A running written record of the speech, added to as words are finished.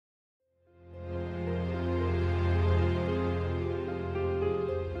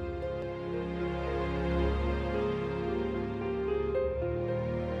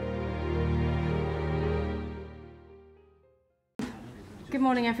Good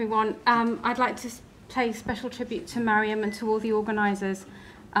morning, everyone. I'd like to pay special tribute to Mariam and to all the organisers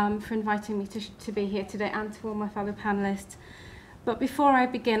for inviting me to be here today, and to all my fellow panellists. But before I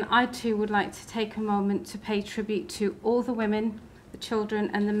begin, I too would like to take a moment to pay tribute to all the women, the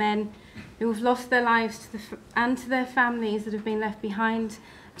children and the men who have lost their lives and to their families that have been left behind,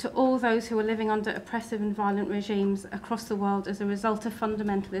 to all those who are living under oppressive and violent regimes across the world as a result of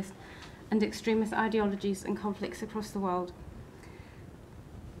fundamentalist and extremist ideologies and conflicts across the world.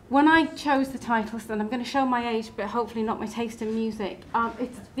 When I chose the titles, and I'm going to show my age, but hopefully not my taste in music,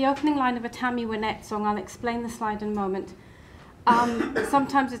 it's the opening line of a Tammy Wynette song. I'll explain the slide in a moment.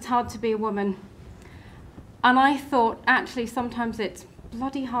 Sometimes it's hard to be a woman. And I thought, actually, sometimes it's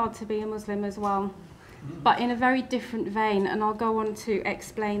bloody hard to be a Muslim as well, but in a very different vein, and I'll go on to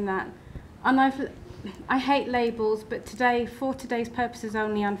explain that. And I hate labels, but today, for today's purposes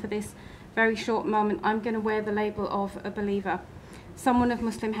only, and for this very short moment, I'm going to wear the label of a believer, someone of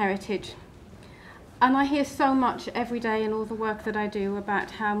Muslim heritage. And I hear so much every day in all the work that I do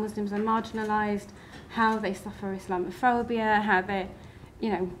about how Muslims are marginalised, how they suffer Islamophobia, how they're,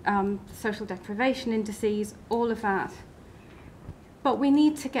 social deprivation indices, all of that. But we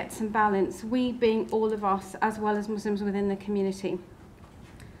need to get some balance, we being all of us, as well as Muslims within the community.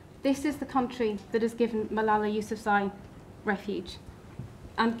 This is the country that has given Malala Yousafzai refuge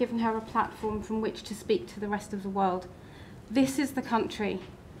and given her a platform from which to speak to the rest of the world. This is the country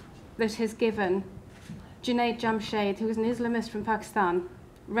that has given Junaid Jamshed, who is an Islamist from Pakistan,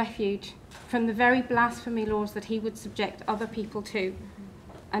 refuge from the very blasphemy laws that he would subject other people to,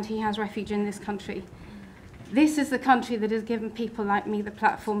 and he has refuge in this country. This is the country that has given people like me the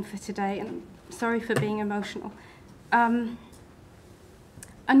platform for today, and I'm sorry for being emotional. And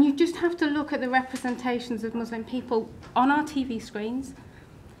you just have to look at the representations of Muslim people on our TV screens,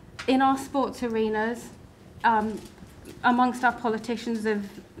 in our sports arenas, amongst our politicians of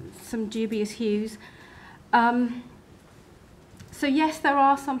some dubious hues. So yes, there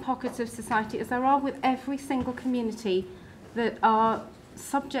are some pockets of society, as there are with every single community, that are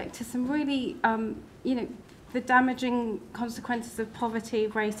subject to some really, the damaging consequences of poverty,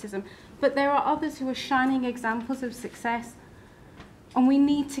 racism. But there are others who are shining examples of success, and we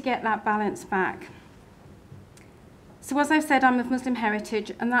need to get that balance back. So as I've said, I'm of Muslim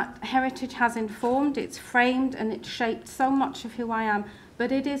heritage, and that heritage has informed, it's framed, and it's shaped so much of who I am,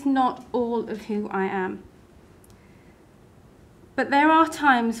 but it is not all of who I am. But there are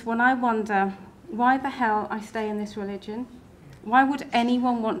times when I wonder why the hell I stay in this religion. Why would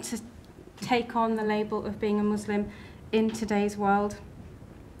anyone want to take on the label of being a Muslim in today's world?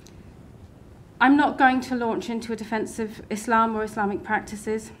 I'm not going to launch into a defense of Islam or Islamic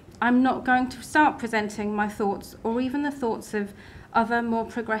practices. I'm not going to start presenting my thoughts, or even the thoughts of other more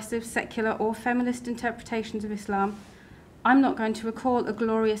progressive, secular or feminist interpretations of Islam. I'm not going to recall a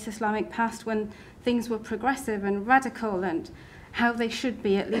glorious Islamic past when things were progressive and radical and how they should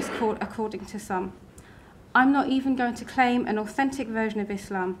be, at least according to some. I'm not even going to claim an authentic version of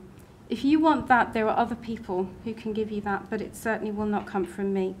Islam. If you want that, there are other people who can give you that, but it certainly will not come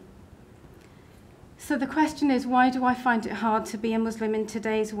from me. So the question is, why do I find it hard to be a Muslim in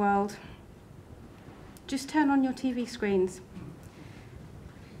today's world? Just turn on your TV screens.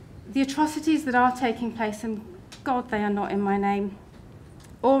 The atrocities that are taking place, and God, they are not in my name,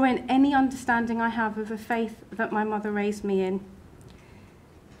 or in any understanding I have of a faith that my mother raised me in.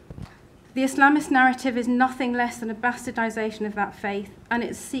 The Islamist narrative is nothing less than a bastardization of that faith, and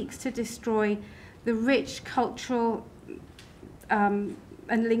it seeks to destroy the rich cultural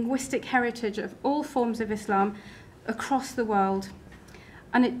and linguistic heritage of all forms of Islam across the world.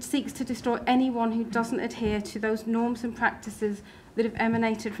 And it seeks to destroy anyone who doesn't adhere to those norms and practices that have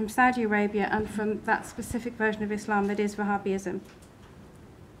emanated from Saudi Arabia and from that specific version of Islam that is Wahhabism.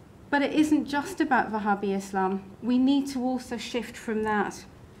 But it isn't just about Wahhabi Islam. We need to also shift from that.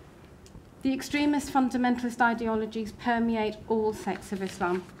 The extremist fundamentalist ideologies permeate all sects of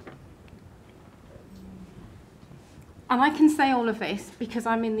Islam. And I can say all of this because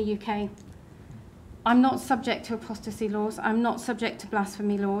I'm in the UK. I'm not subject to apostasy laws. I'm not subject to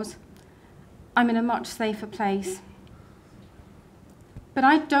blasphemy laws. I'm in a much safer place. But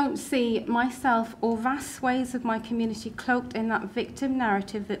I don't see myself or vast swathes of my community cloaked in that victim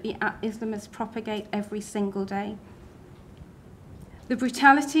narrative that the Islamists propagate every single day. The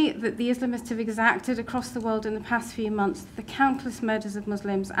brutality that the Islamists have exacted across the world in the past few months, the countless murders of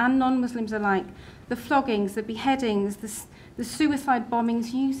Muslims and non-Muslims alike, the floggings, the beheadings, the suicide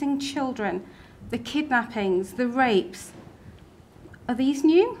bombings using children, the kidnappings, the rapes, are these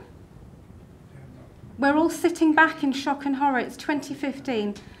new? We're all sitting back in shock and horror. It's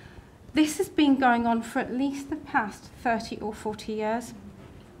 2015. This has been going on for at least the past 30 or 40 years.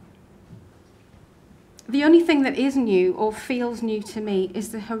 The only thing that is new or feels new to me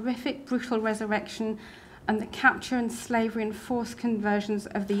is the horrific, brutal resurrection and the capture and slavery and forced conversions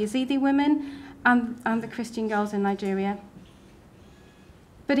of the Yazidi women and the Christian girls in Nigeria.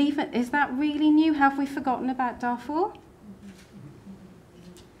 But even, is that really new? Have we forgotten about Darfur?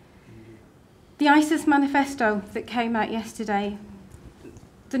 The ISIS manifesto that came out yesterday,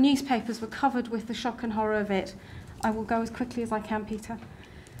 the newspapers were covered with the shock and horror of it. I will go as quickly as I can, Peter.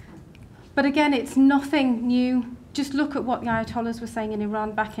 But again, it's nothing new. Just look at what the Ayatollahs were saying in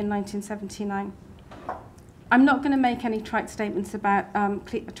Iran back in 1979. I'm not going to make any trite statements about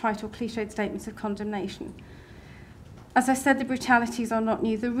trite or cliched statements of condemnation. As I said, the brutalities are not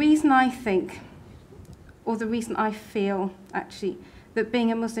new. The reason I think, or the reason I feel, actually, that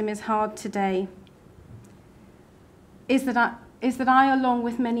being a Muslim is hard today is that I, along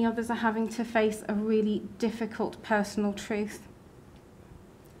with many others, are having to face a really difficult personal truth.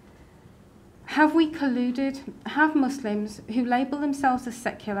 Have we colluded, have Muslims who label themselves as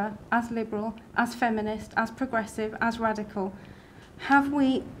secular, as liberal, as feminist, as progressive, as radical, have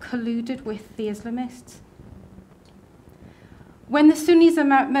we colluded with the Islamists? When the Sunnis are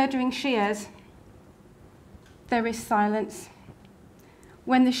murdering Shias, there is silence.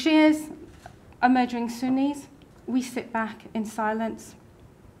 When the Shias are murdering Sunnis, we sit back in silence.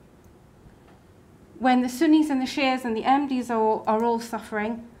 When the Sunnis and the Shias and the Ahmadis are all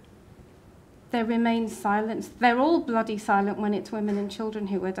suffering, there remains silence. They're all bloody silent when it's women and children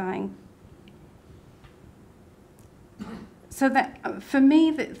who are dying. So that, for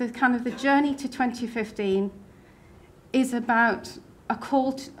me, the kind of the journey to 2015 is about a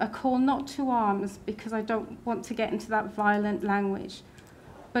call not to arms, because I don't want to get into that violent language,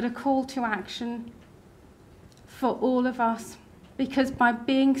 but a call to action for all of us, because by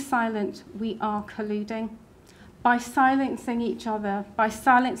being silent, we are colluding. By silencing each other, by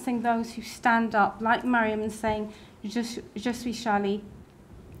silencing those who stand up, like Mariam, and saying, Je suis Shali,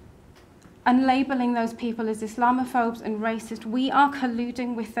 and labeling those people as Islamophobes and racist, we are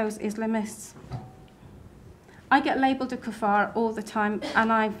colluding with those Islamists. I get labelled a kuffar all the time,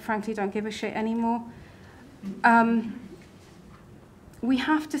 and I frankly don't give a shit anymore. We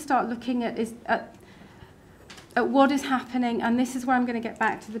have to start looking at what is happening, and this is where I'm going to get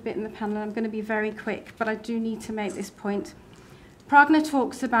back to the bit in the panel. I'm going to be very quick, but I do need to make this point. Pragna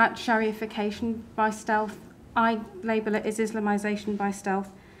talks about Shariafication by stealth. I label it as Islamization by stealth.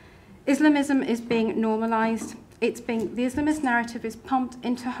 Islamism is being normalized. The Islamist narrative is pumped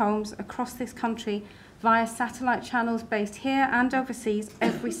into homes across this country via satellite channels based here and overseas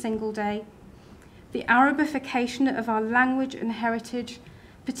every single day. The Arabification of our language and heritage,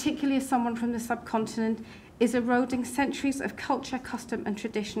 particularly as someone from the subcontinent, is eroding centuries of culture, custom, and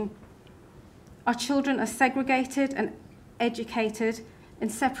tradition. Our children are segregated and educated in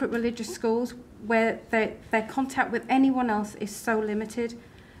separate religious schools where their contact with anyone else is so limited.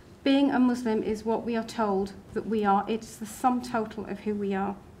 Being a Muslim is what we are told that we are. It's the sum total of who we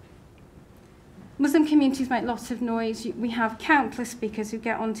are. Muslim communities make lots of noise. We have countless speakers who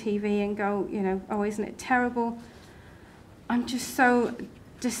get on TV and go, you know, oh, isn't it terrible? I'm just so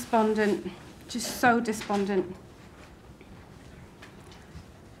despondent. Just so despondent.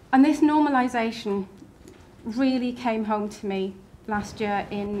 And this normalization really came home to me last year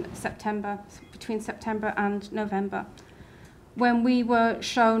in September, between September and November, when we were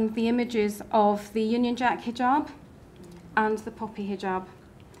shown the images of the Union Jack hijab and the poppy hijab.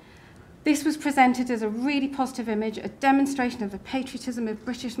 This was presented as a really positive image, a demonstration of the patriotism of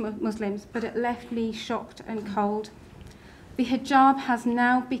British Muslims, but it left me shocked and cold. The hijab has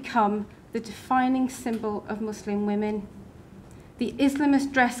now become the defining symbol of Muslim women. The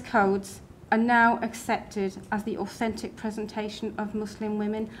Islamist dress codes are now accepted as the authentic presentation of Muslim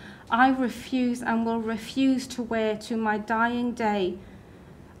women. I refuse and will refuse to wear to my dying day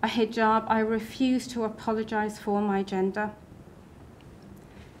a hijab. I refuse to apologize for my gender.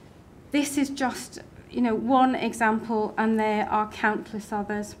 This is just, you know, one example, and there are countless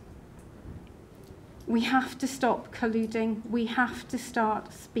others. We have to stop colluding. We have to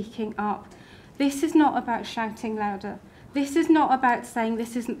start speaking up. This is not about shouting louder. This is not about saying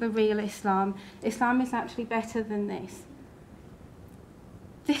this isn't the real Islam. Islam is actually better than this.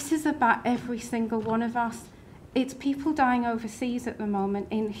 This is about every single one of us. It's people dying overseas at the moment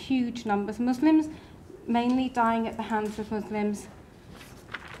in huge numbers. Muslims mainly dying at the hands of Muslims.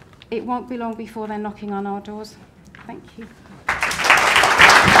 It won't be long before they're knocking on our doors. Thank you.